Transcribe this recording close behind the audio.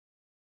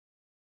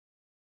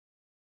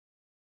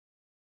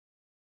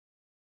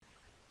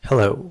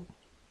Hello.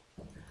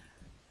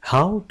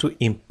 How to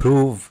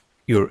improve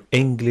your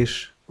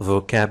English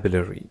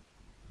vocabulary?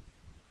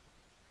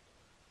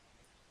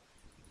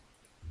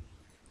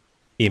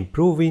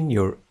 Improving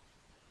your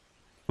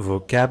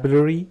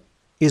vocabulary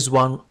is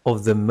one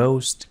of the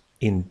most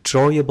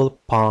enjoyable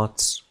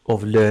parts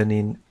of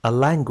learning a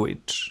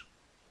language.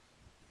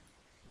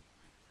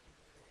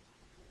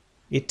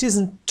 It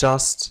isn't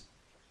just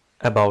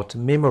about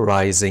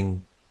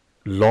memorizing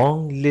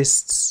long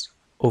lists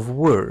of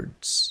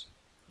words.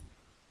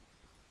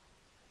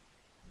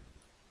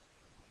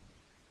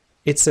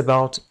 It's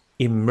about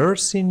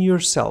immersing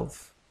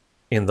yourself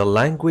in the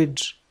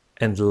language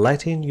and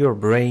letting your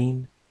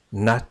brain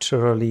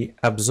naturally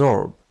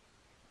absorb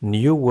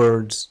new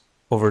words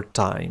over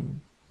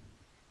time.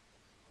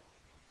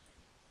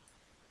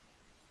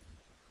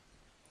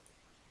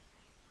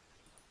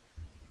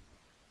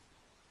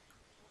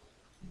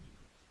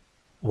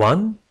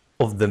 One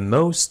of the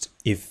most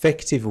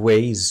effective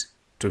ways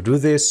to do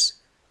this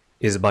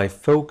is by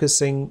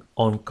focusing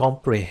on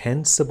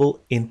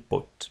comprehensible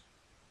input.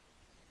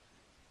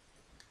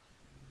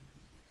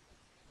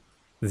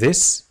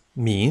 This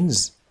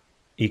means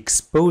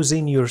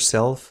exposing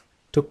yourself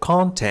to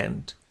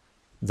content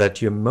that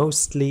you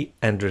mostly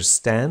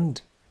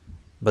understand,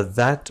 but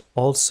that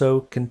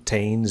also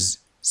contains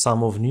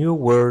some of new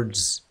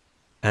words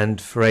and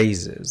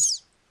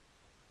phrases.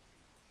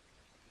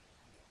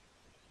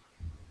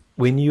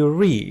 When you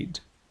read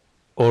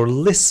or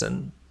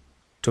listen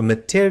to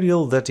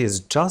material that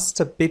is just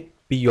a bit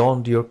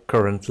beyond your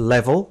current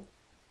level,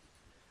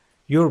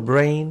 your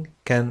brain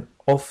can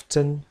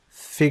often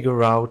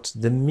figure out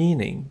the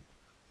meaning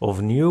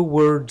of new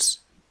words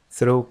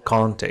through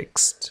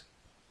context.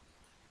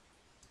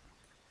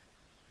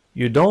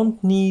 You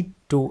don't need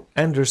to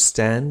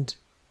understand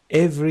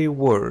every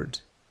word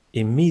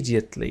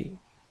immediately.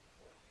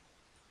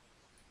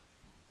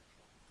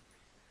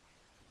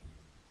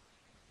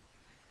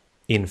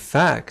 In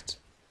fact,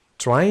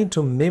 trying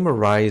to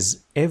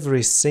memorize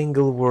every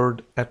single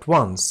word at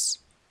once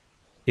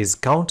is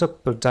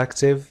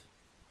counterproductive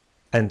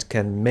and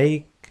can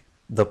make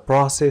the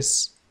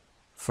process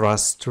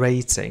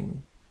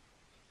frustrating.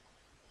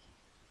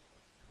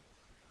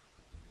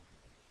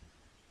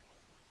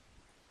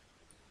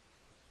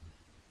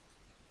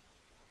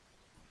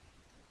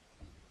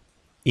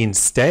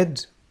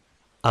 Instead,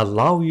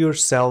 allow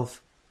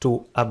yourself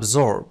to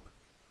absorb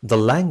the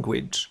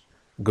language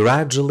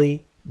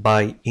gradually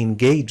by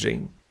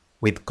engaging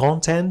with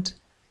content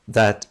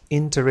that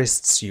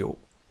interests you.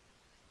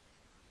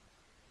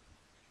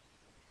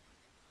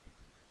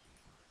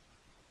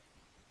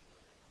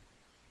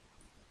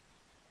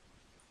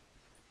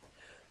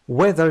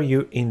 Whether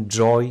you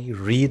enjoy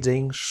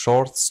reading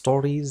short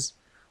stories,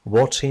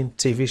 watching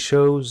TV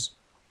shows,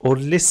 or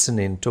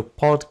listening to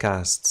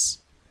podcasts,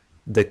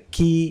 the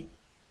key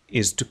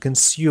is to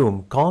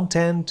consume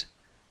content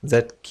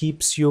that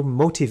keeps you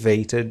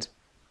motivated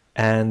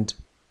and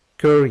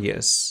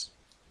curious.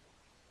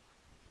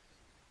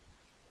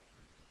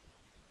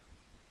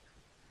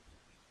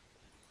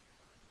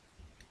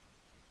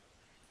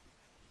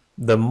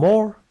 The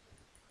more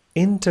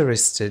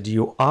interested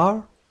you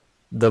are,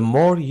 the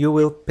more you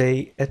will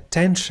pay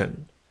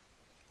attention,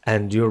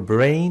 and your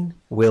brain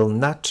will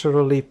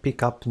naturally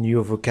pick up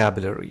new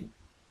vocabulary.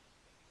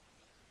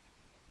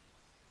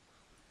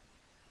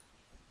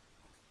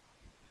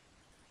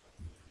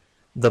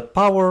 The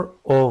power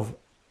of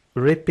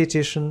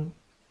repetition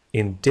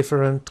in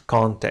different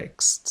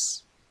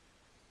contexts.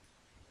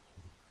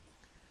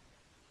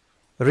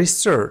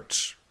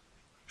 Research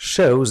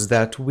shows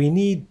that we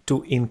need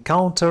to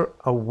encounter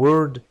a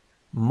word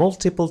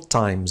multiple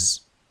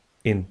times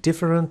in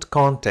different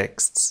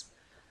contexts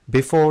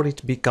before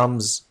it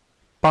becomes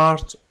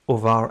part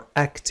of our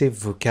active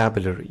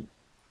vocabulary.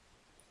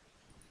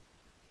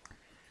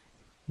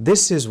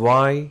 This is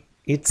why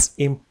it's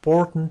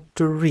important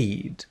to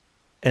read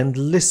and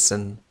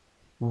listen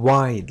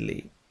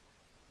widely.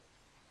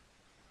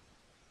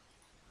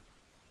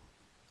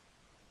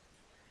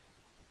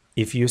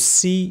 If you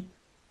see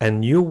a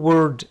new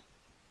word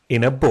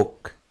in a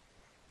book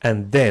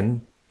and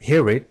then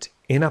hear it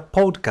in a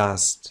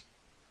podcast,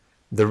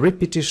 the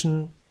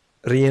repetition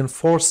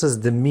reinforces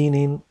the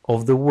meaning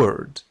of the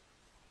word.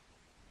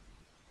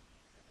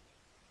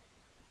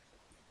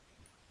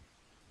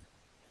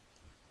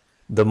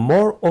 The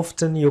more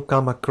often you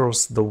come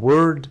across the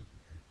word,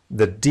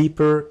 the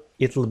deeper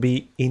it'll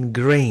be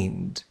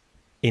ingrained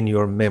in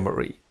your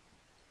memory.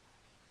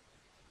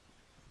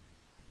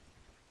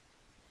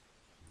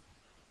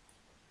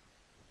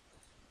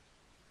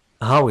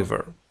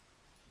 However,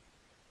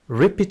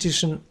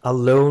 repetition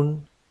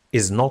alone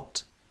is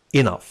not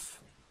enough.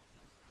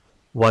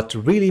 What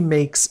really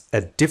makes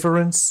a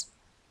difference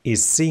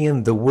is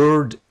seeing the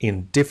word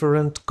in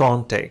different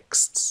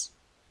contexts.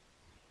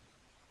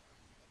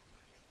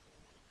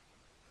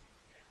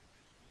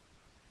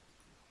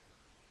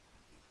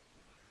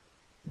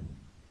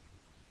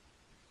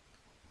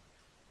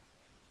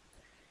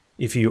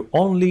 If you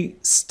only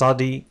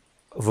study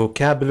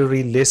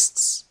vocabulary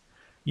lists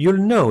You'll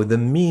know the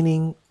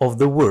meaning of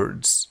the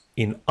words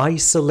in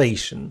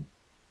isolation,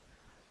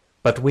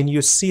 but when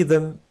you see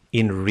them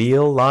in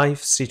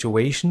real-life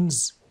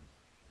situations,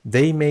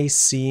 they may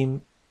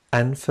seem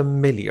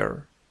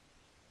unfamiliar.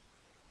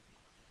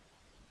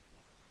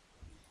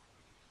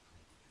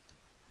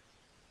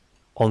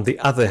 On the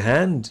other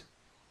hand,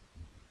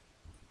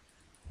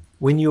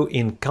 when you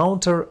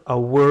encounter a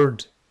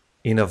word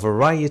in a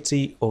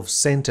variety of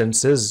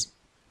sentences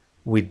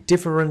with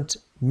different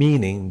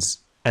meanings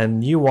and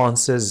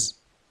nuances,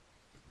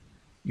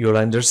 you'll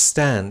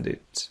understand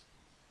it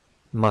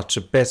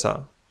much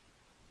better.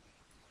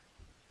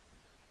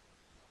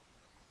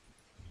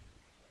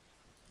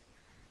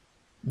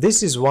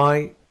 This is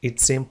why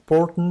it's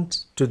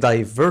important to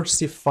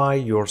diversify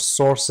your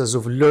sources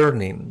of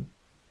learning.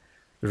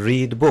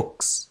 Read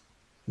books,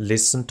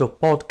 listen to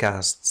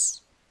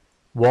podcasts,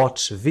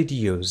 watch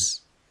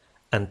videos,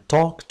 and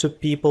talk to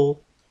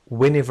people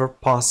whenever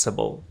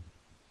possible.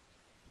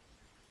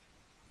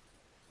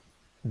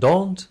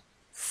 Don't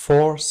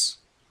force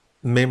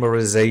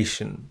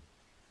memorization.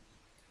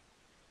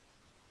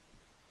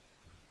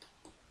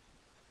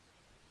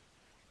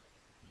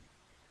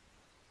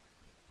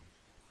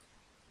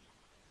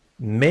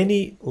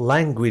 Many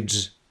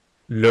language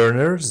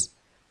learners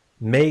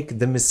make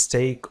the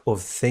mistake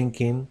of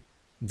thinking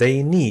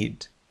they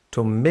need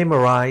to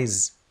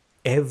memorize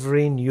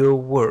every new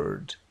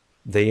word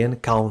they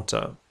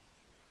encounter.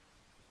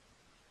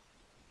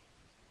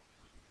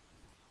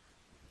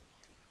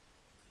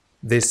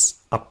 This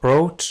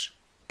approach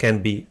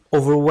can be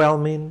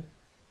overwhelming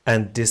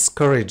and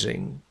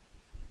discouraging.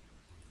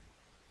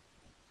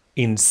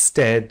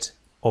 Instead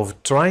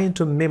of trying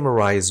to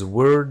memorize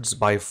words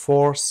by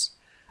force,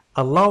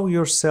 allow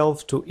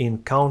yourself to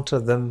encounter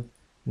them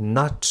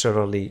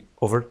naturally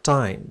over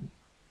time.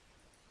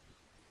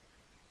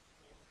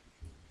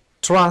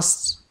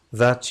 Trust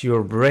that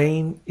your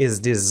brain is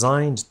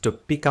designed to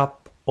pick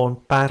up on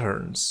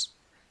patterns,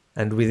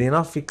 and with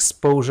enough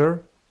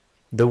exposure,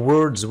 the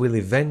words will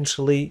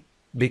eventually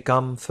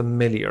become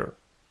familiar.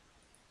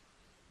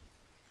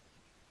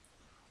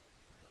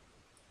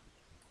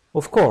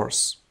 Of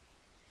course,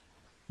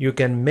 you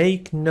can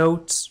make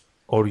notes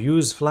or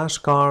use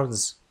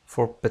flashcards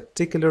for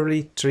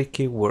particularly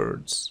tricky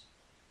words,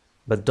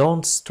 but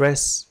don't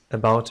stress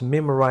about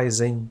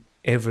memorizing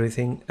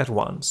everything at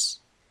once.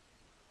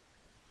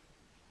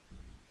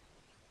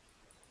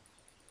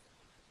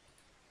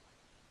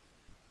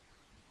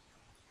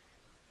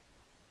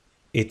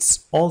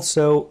 It's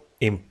also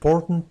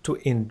important to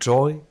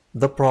enjoy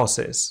the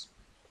process.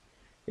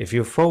 If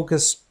you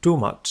focus too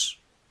much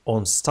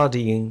on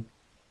studying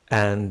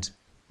and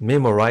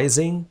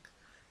memorizing,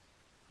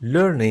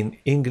 learning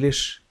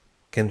English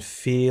can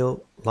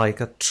feel like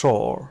a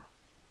chore.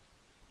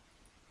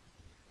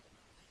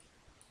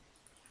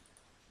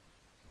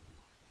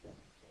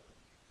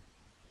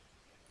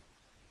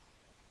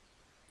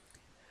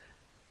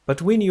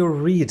 But when you're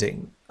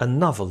reading a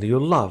novel you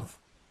love,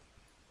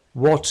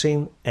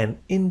 watching an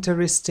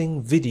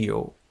interesting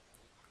video,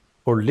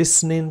 or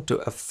listening to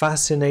a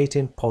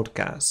fascinating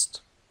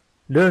podcast,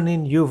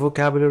 learning new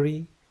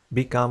vocabulary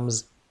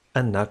becomes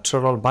a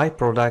natural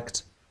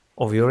byproduct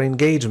of your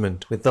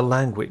engagement with the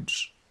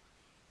language.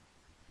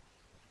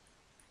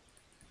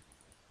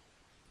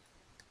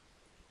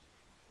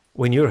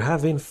 When you're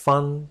having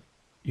fun,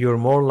 you're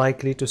more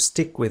likely to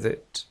stick with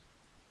it,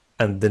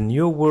 and the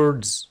new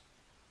words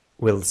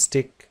will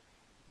stick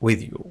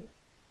with you.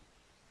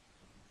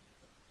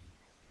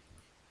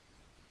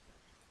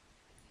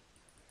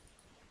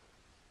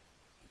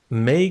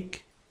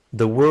 Make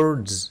the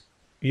words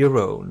your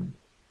own.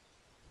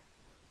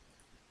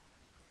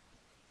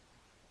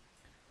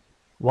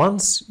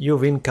 Once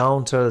you've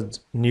encountered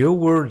new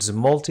words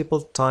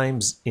multiple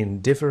times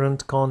in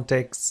different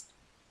contexts,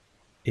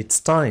 it's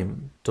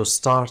time to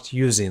start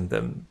using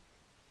them.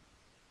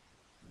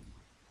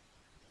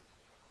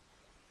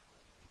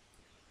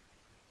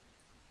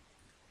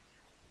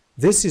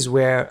 This is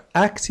where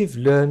active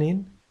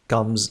learning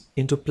comes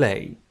into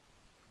play.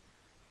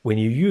 When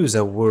you use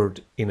a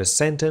word in a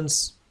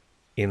sentence,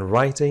 in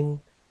writing,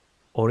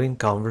 or in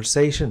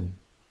conversation,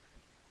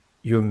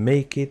 you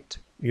make it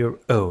your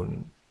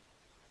own.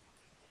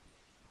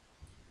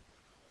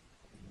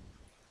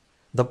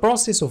 The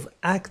process of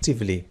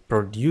actively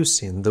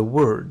producing the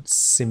word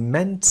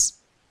cements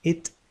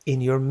it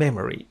in your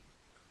memory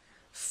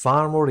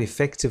far more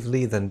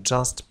effectively than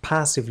just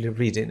passively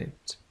reading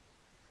it.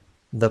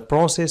 The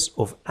process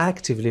of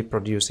actively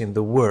producing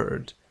the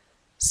word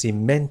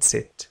cements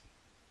it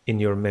in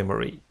your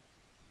memory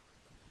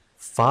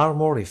far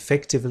more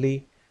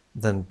effectively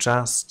than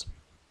just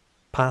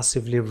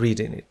passively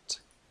reading it.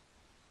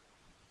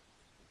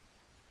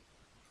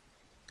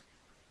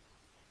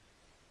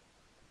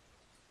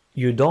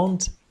 You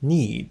don't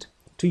need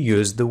to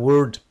use the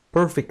word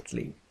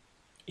perfectly.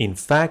 In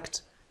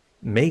fact,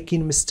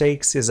 making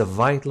mistakes is a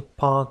vital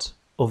part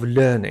of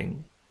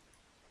learning.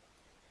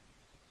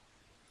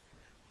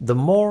 The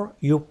more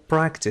you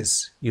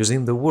practice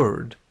using the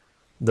word,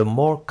 the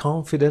more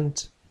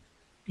confident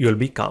you'll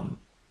become.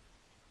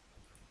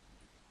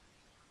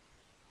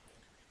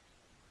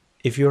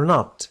 If you're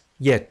not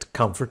yet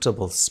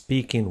comfortable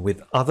speaking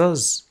with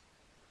others,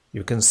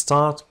 you can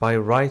start by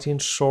writing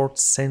short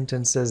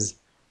sentences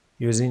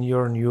using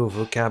your new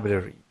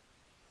vocabulary.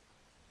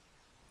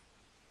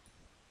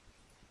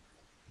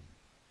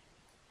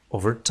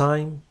 Over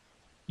time,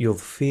 you'll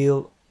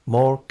feel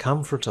more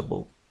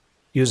comfortable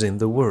using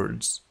the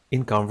words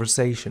in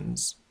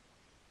conversations.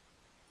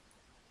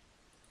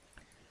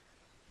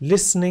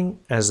 Listening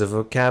as a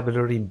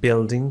vocabulary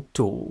building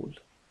tool.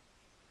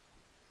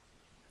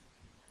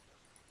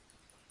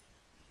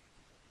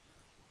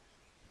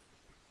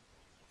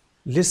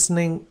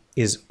 Listening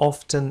is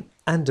often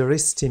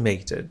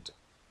underestimated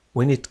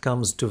when it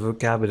comes to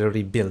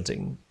vocabulary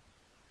building,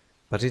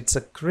 but it's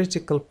a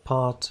critical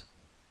part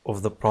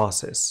of the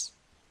process.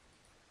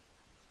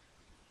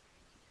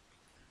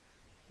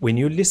 When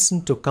you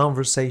listen to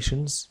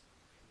conversations,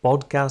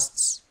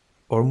 podcasts,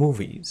 or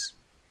movies,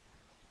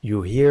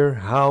 you hear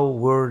how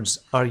words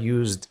are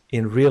used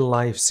in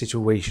real-life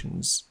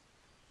situations.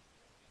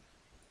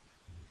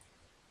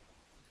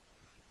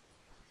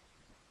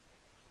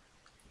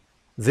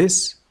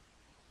 This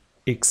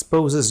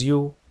exposes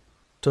you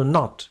to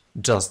not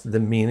just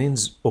the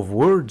meanings of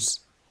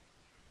words,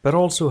 but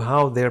also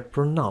how they're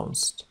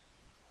pronounced,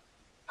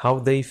 how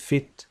they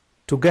fit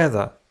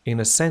together in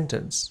a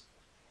sentence,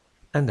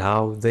 and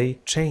how they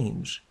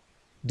change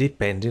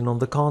depending on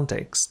the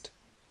context.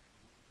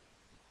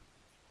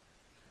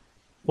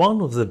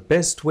 One of the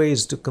best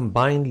ways to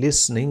combine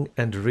listening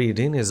and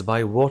reading is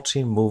by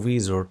watching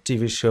movies or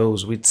TV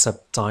shows with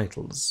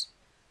subtitles.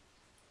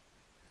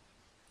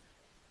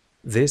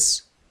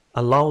 This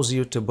allows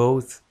you to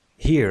both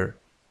hear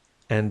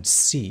and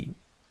see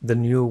the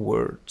new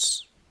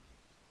words.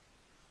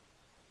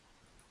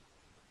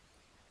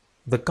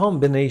 The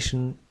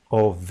combination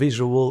of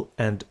visual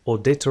and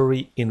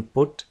auditory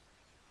input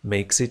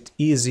makes it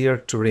easier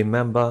to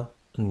remember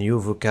new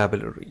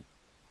vocabulary.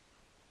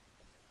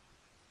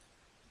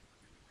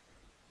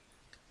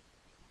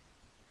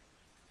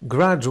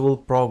 Gradual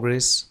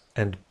progress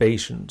and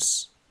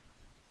patience.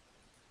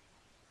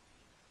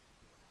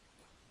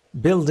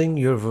 Building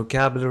your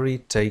vocabulary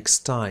takes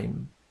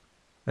time,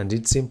 and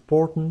it's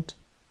important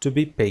to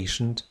be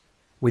patient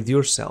with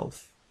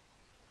yourself.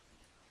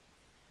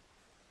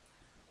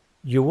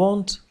 You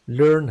won't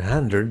learn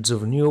hundreds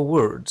of new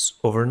words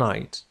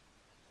overnight,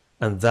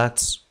 and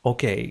that's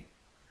okay.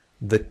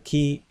 The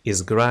key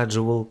is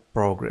gradual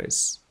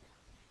progress.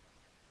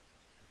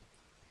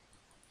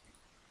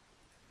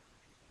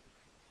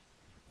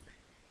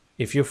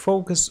 If you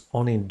focus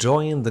on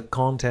enjoying the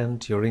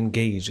content you're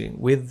engaging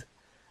with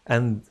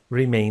and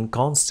remain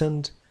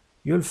constant,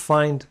 you'll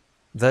find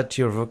that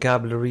your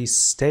vocabulary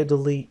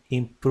steadily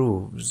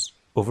improves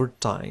over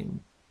time.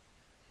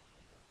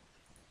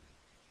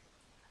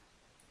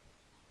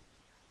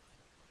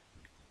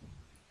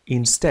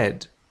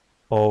 Instead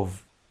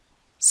of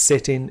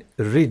setting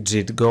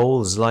rigid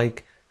goals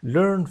like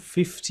learn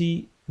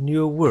 50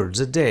 new words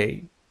a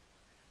day,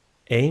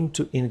 aim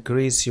to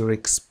increase your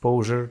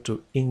exposure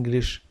to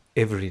English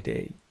every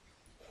day.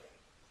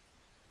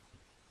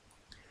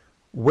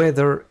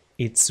 Whether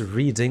it's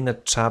reading a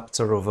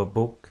chapter of a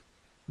book,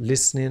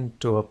 listening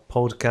to a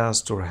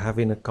podcast, or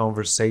having a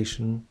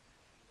conversation,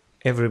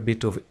 every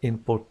bit of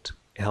input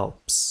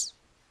helps.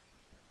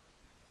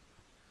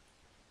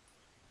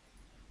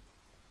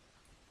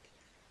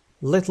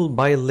 Little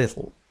by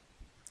little,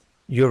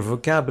 your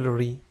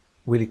vocabulary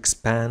will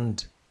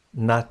expand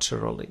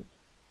naturally.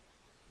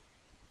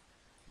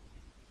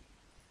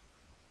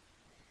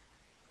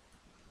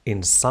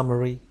 In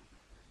summary,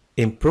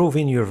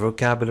 improving your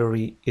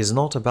vocabulary is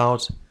not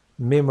about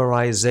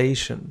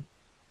memorization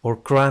or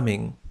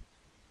cramming.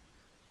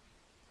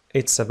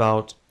 It's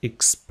about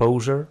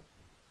exposure,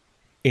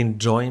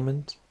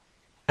 enjoyment,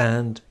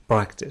 and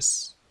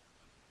practice.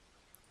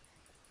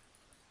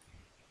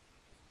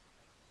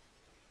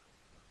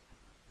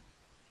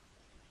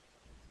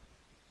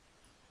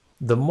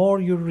 The more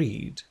you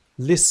read,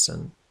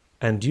 listen,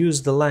 and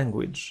use the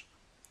language,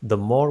 the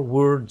more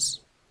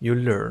words you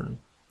learn.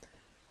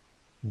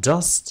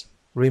 Just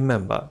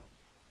remember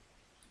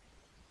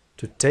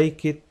to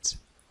take it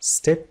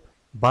step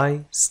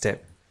by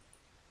step.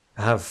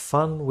 Have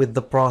fun with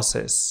the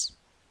process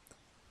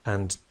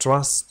and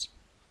trust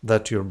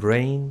that your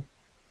brain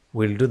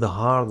will do the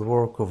hard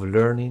work of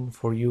learning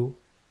for you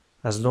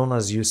as long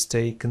as you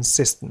stay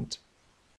consistent